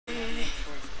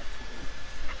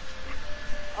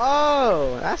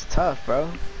Oh, that's tough, bro.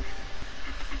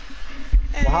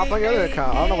 Well, hop on your other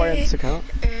account. I don't know why you're in this account.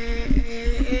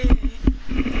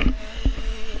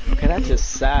 Okay, that's just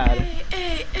sad.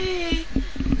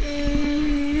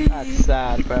 That's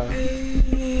sad, bro.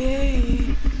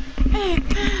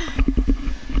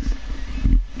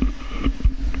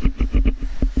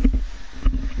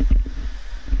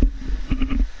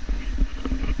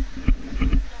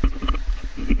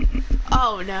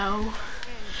 Oh no.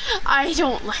 I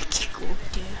don't like to go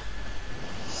there.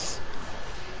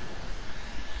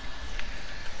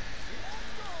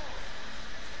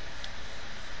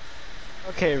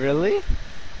 Okay, really?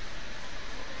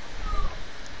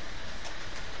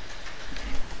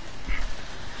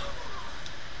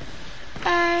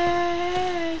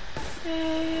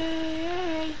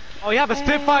 Oh, you have a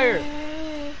Spitfire!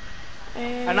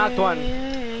 I knocked one.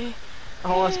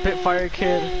 Oh, a Spitfire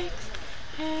kid.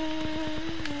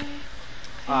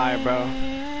 Alright, bro.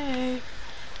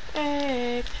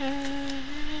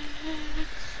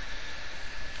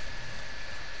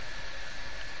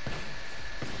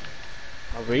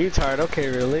 A retard, okay,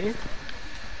 really?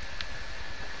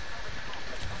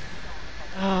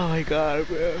 Oh my god,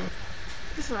 bro.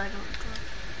 This is why I don't go.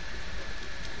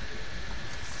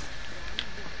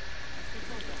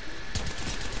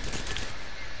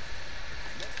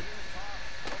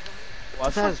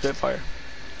 What's that Spitfire?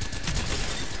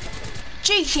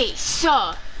 Jesus!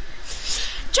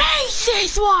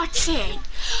 Jesus Watson!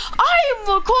 I am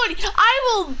recording! I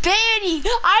will ban you!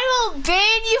 I will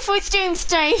ban you for stream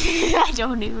strike! I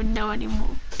don't even know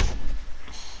anymore.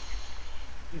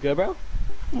 You good, bro?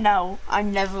 No,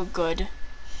 I'm never good.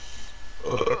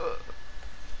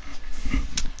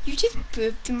 You just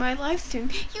burped in my live stream.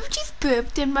 You just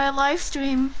burped in my live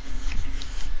stream.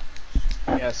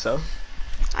 Yeah, so?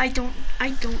 I don't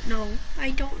know.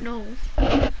 I don't know.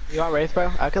 You want Wraith, bro?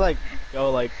 I could, like,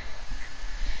 go, like,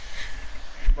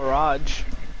 Mirage.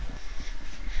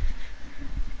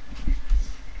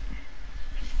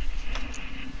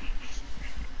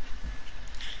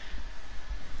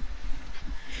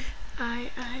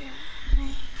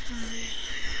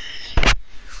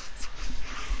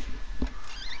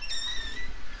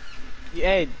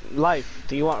 Hey, Life,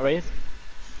 do you want Wraith?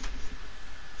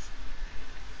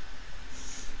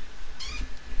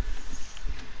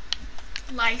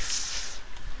 Life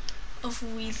of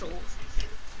Weasel.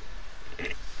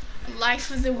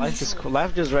 Life of the Life Weasel. is cool.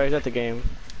 Life just raised at the game.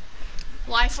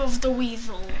 Life of the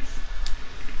Weasel.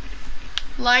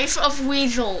 Life of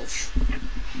Weasels.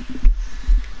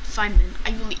 Simon,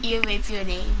 I will erase your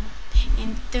name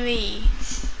in 3,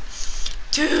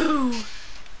 2,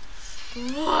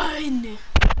 1.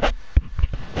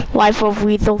 Life of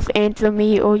Weasels, answer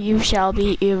me or you shall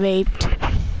be erased.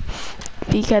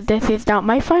 Because this is not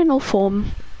my final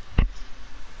form.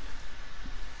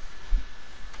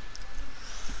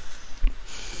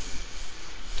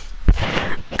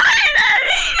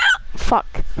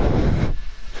 Fuck.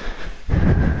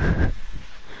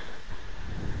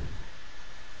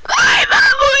 I'm a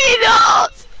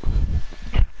Weasels!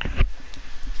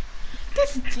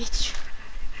 This bitch.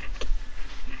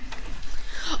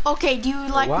 Okay, do you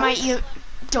like my ear?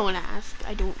 Don't ask,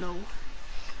 I don't know.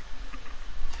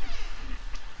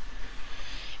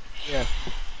 Yeah.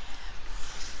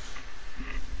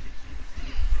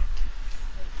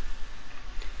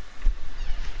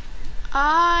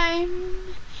 I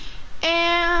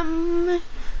am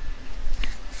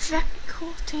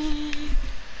faculty.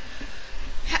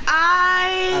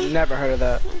 I've never heard of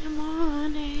that.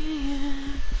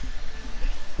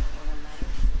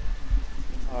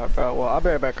 Alright, bro. Well, I'll be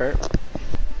right back, Kurt.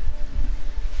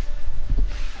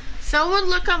 Someone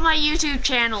look up my YouTube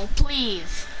channel,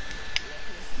 please.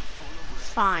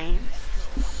 Fine.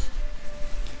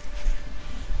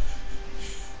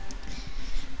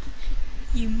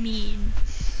 You mean.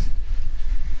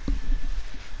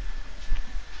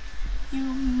 You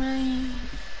mean.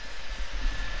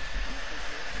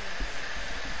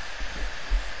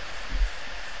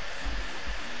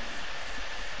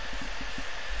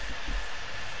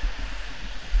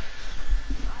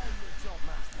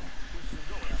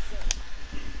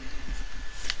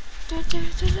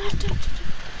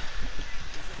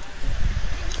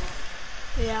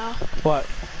 Yeah. What?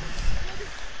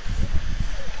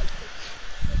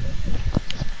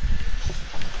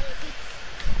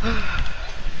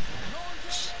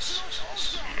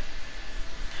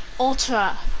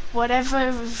 Ultra.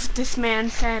 Whatever this man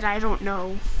said, I don't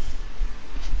know.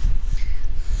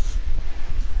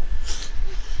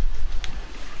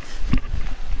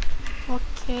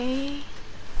 Okay.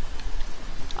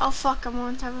 Oh fuck, I'm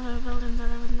on top of a building that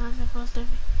I was not supposed to be.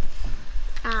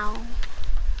 Ow.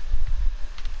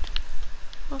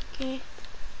 Okay.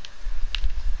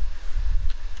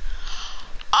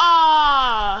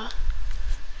 Ah!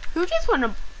 You just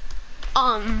wanna,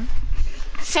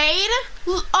 Fade?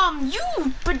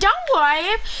 You, but don't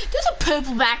worry. There's a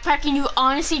purple backpack and you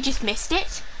honestly just missed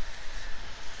it.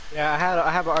 Yeah, I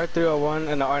have an R301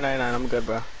 and an R99. I'm good,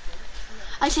 bro.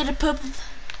 I said a purple.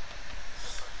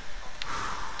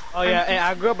 Oh yeah, hey,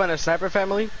 I grew up in a sniper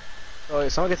family. So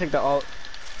someone can take the alt.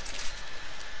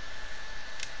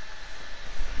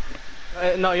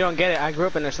 No, you don't get it. I grew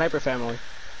up in a sniper family.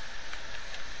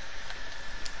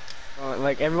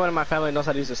 Like everyone in my family knows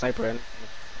how to use a sniper. And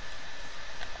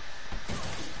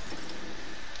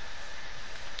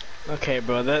okay,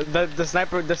 bro. The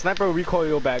sniper will recoil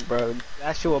you back, bro.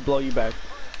 That shit will blow you back.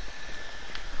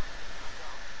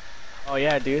 Oh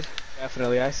yeah, dude.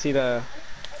 Definitely. I see the.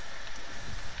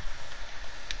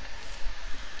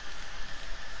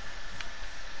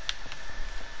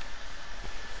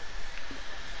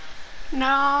 No.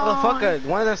 Motherfucker,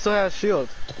 one of them still has shield.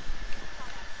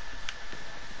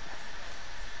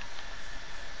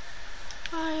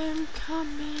 I am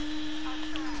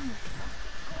coming.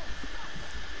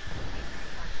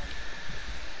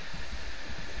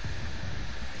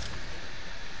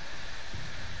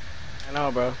 I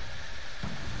know, bro.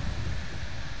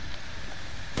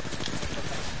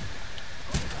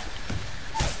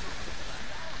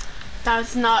 That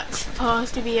was not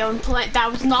supposed to be on plan. That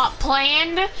was not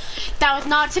planned. That was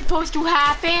not supposed to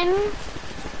happen.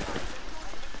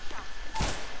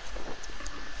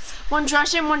 One's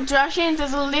Russian, one's Russian.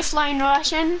 There's a lift line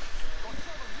Russian.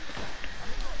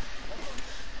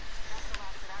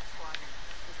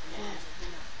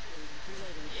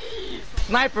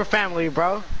 Sniper family,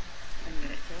 bro.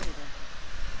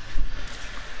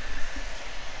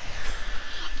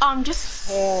 Just.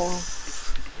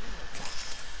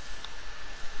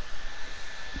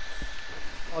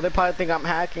 Oh, they probably think I'm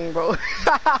hacking, bro.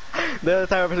 The other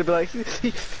time person be like,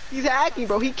 he's hacking,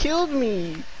 bro. He killed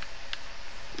me.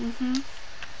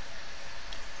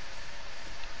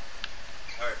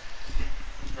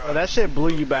 Bro, that shit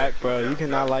blew you back, bro. You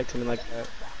cannot lie to me like that.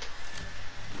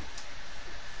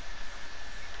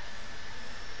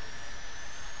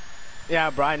 Yeah,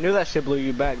 bro, I knew that shit blew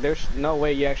you back. There's no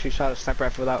way you actually shot a sniper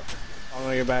rifle without falling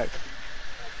on your back.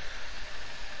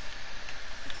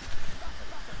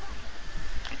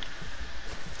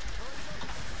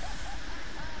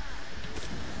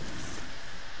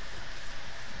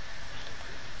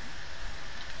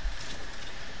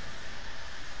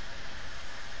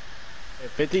 Hey,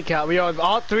 50 cal. Yo,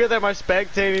 all three of them are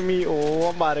spectating me. Oh,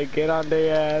 I'm about to get on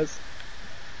their ass.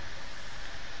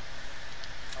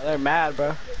 Oh, they're mad,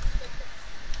 bro.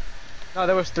 No,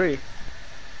 there was three.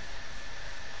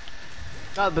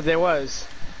 No, but there was.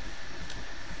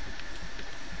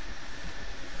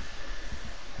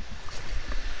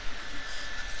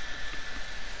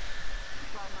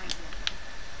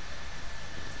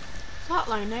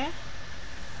 Flatline there.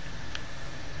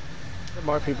 There are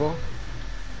more people.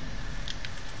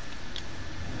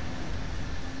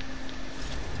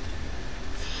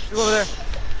 Look over there.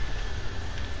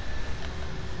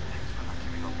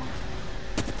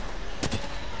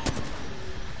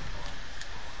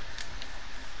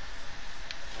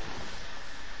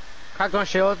 Cracked on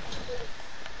shield.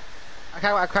 I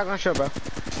cracked on shield, bro.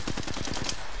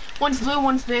 One's blue,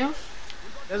 one's blue.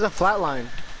 There's a flatline.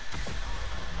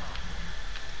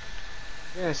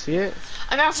 Yeah, see it?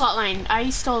 I got a flatline.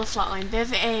 I stole the flatline.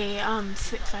 There's a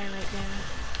Spitfire right there.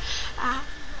 Ah.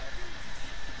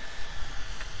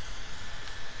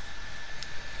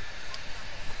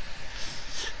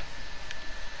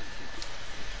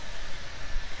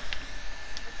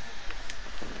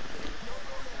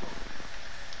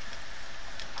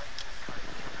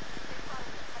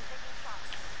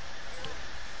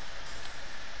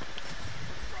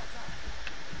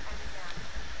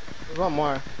 There's one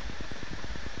more.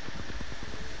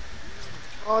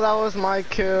 Oh, that was my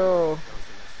kill.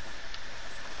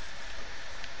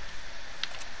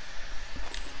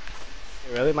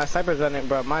 Really? My sniper's running,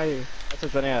 bro. My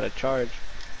sniper's running out of charge.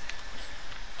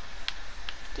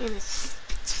 Dude,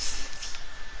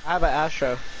 I have an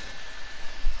Astro.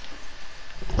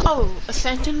 oh, a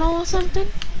sentinel or something?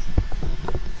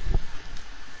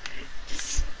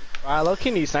 I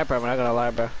low-key need sniper, I'm not gonna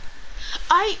lie, bro.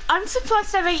 I'm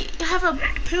surprised that I have a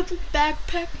purple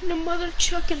backpack and a mother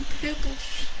chucking purple.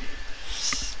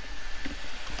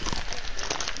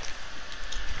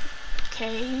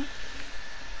 Okay.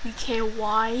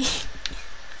 BKY.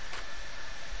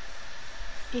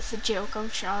 It's a joke, I'm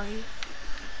sorry.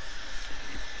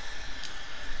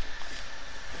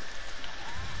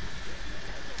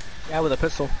 Yeah, with a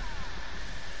pistol.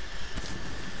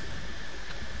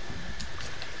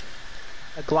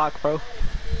 A Glock, bro.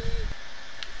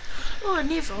 Oh,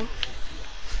 neither.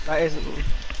 That is. What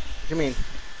you mean?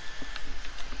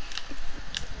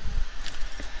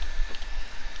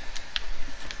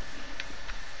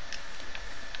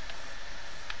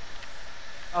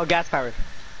 Oh, gas powered.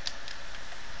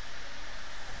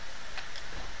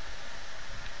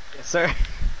 Yes, sir.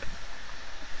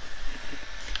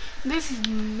 This is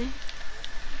me.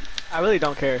 I really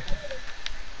don't care.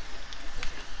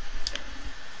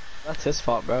 That's his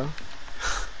fault, bro.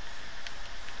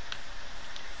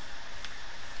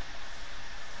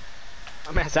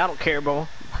 I mean, I don't care, bro.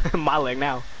 My leg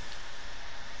now.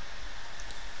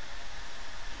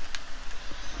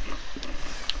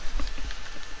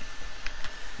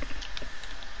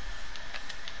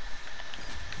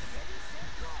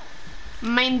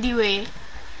 Mind the way.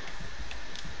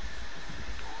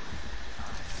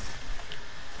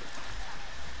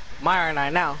 My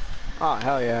R9 now. Oh,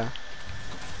 hell yeah.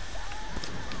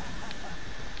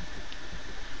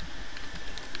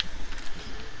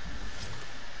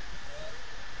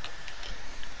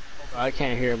 I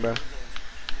can't hear, bro.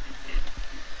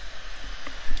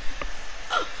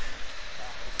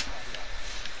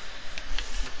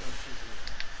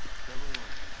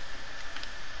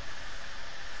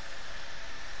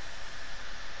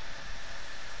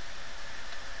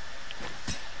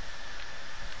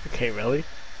 Okay, really?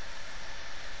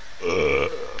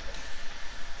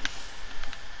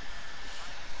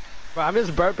 Bro, I'm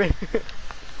just burping.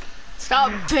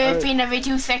 Stop burping every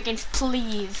 2 seconds,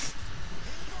 please.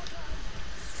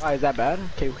 Why is that bad?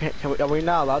 Okay, are we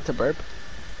not allowed to burp?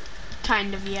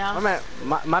 Kind of, yeah.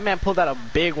 My man pulled out a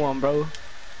big one, bro.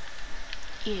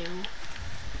 Ew.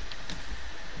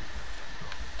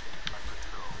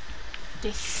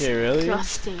 Okay, really?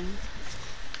 Disgusting.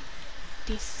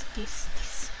 Disgusting.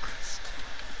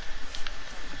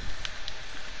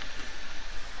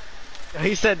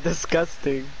 He said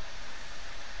disgusting.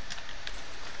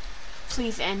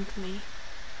 Please end me.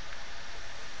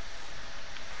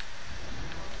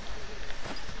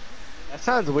 That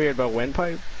sounds weird, but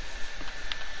windpipe?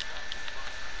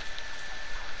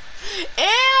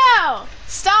 Ew!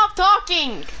 Stop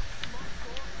talking!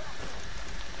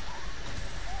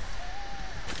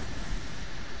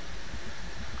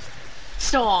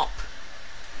 Stop.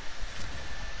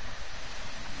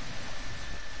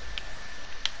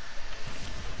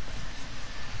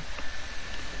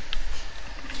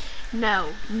 No,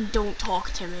 don't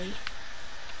talk to me.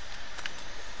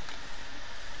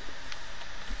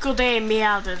 Good day,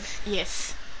 meanders.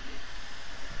 Yes.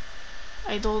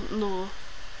 I don't know.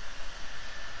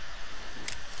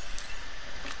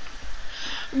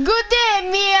 Good day,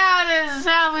 meanders.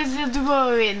 How is it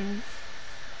going?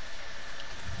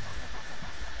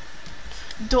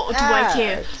 Do I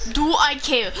care? Do I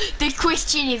care? The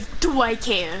question is, do I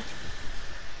care?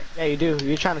 Yeah, you do.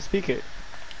 You're trying to speak it.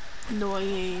 No, I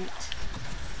ain't.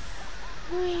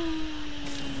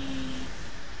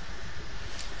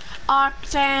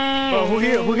 Octane. Bro,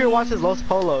 who here watches Los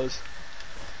Polos?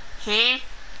 Huh?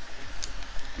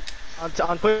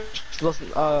 On Twitch,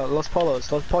 Los Polos,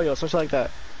 something like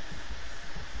that.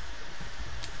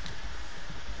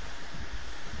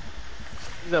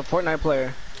 He's a Fortnite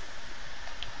player.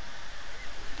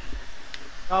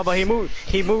 Oh, but he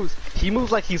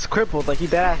moves like he's crippled, like he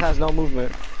deadass has no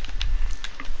movement.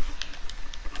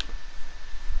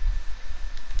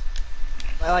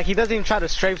 Like he doesn't even try to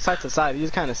strafe side to side, he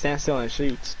just kind of stands still and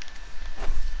shoots.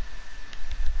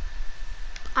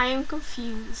 I am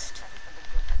confused.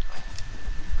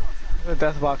 There's a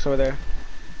death box over there.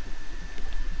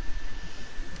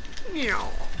 Yeah.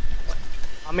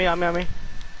 On me.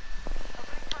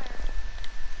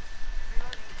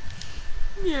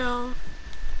 Yeah.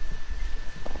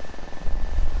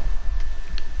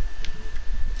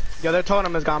 Yo, their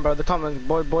totem is gone, bro. The totem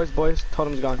is, boys,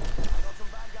 totem's gone.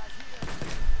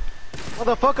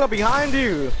 Motherfucker behind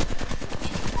you!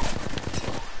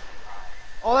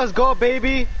 Oh, let's go,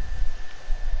 baby!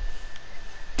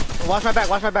 Watch my back.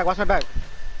 Watch my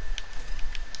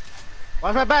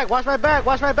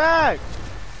back!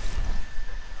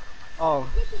 Oh.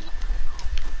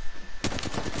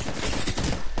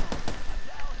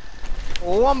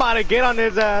 Oh, I'm about to get on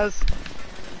his ass.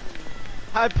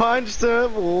 I punched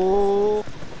him. Oh.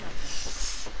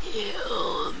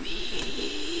 Heal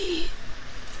me.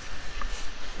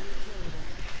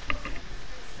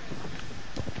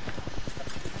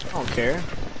 I don't care.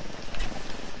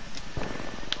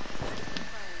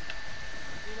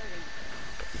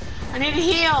 I need to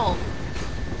heal.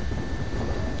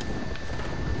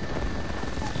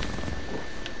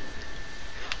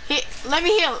 Let me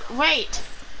heal. Wait.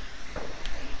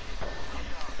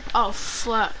 Oh,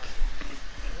 fuck.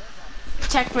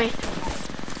 protect me.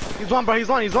 He's one, bro. He's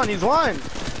one.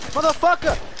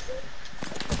 Motherfucker.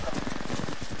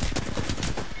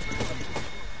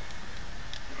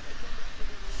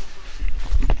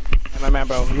 Hey, my man,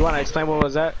 bro. You wanna explain what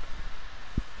was that?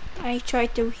 I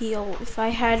tried to heal. If I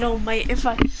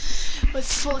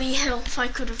was fully health, I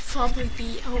could have probably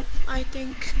beat out, I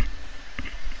think.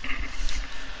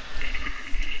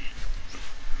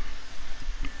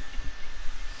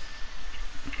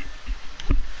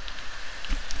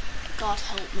 God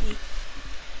help me.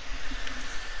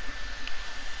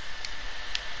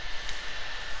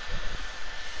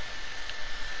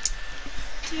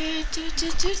 You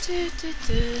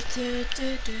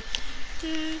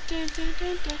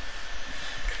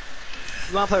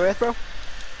wanna play Wraith, bro?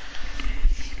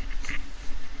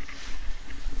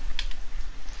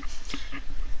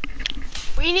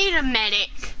 We need a medic.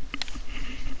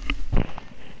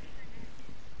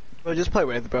 Bro, just play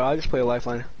Wraith, bro. I'll just play a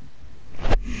lifeline.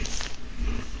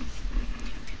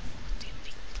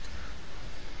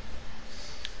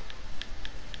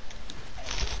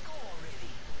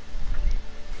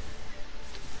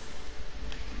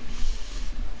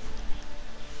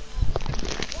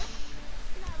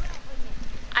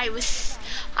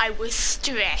 I was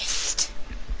stressed.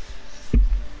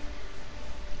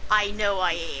 I know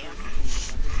I am.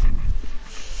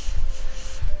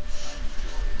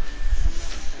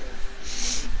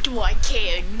 Do I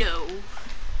care? No.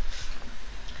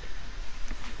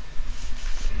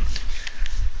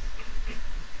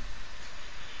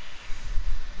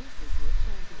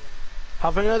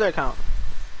 Hop on another account.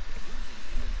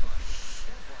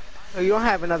 Oh, you don't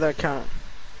have another account.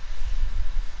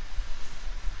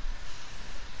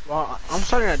 Well, I'm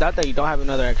starting to doubt that you don't have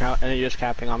another account and you're just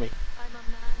capping on me.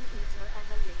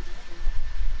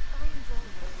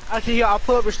 Actually, yeah, I'll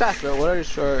pull up your stats, bro. What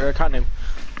is your account name?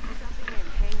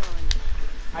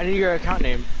 I need your account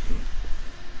name.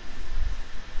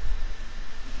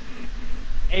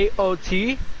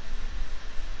 AOT?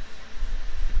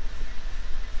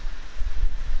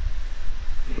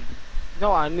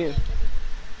 No, I knew.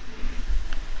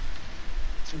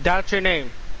 That's your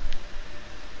name.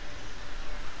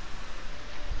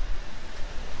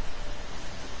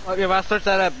 Okay, if I search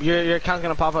that up, your account's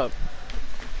gonna pop up.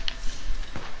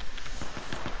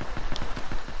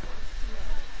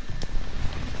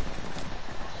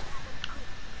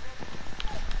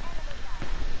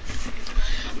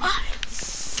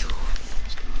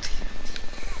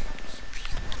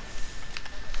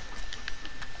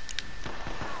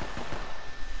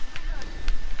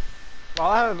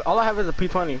 All I have is a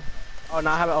P20. Oh,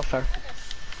 now I have an L-Star.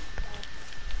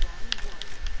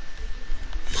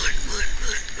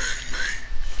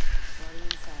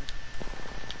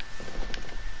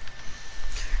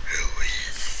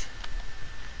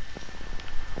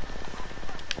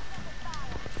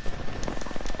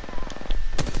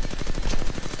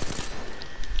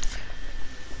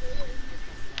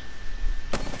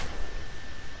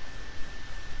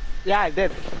 Yeah, I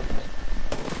did.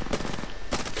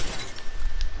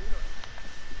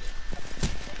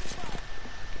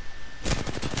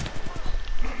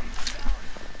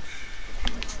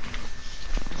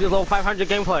 This is level 500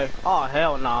 gameplay. Oh,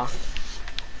 hell nah.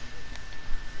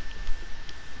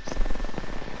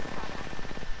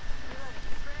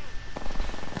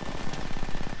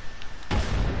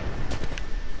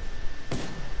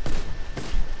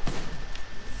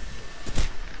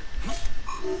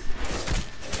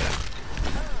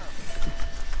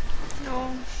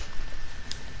 No.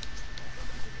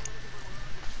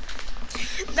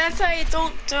 That's why I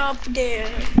don't drop there.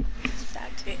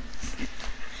 That's it.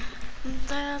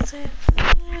 That's it.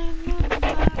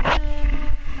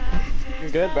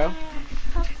 You're good, bro.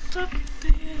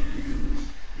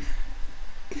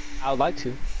 I would like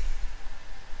to.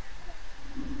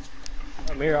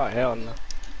 Oh, mirror, oh, hell no.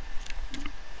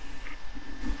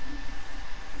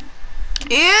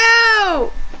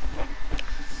 Ew!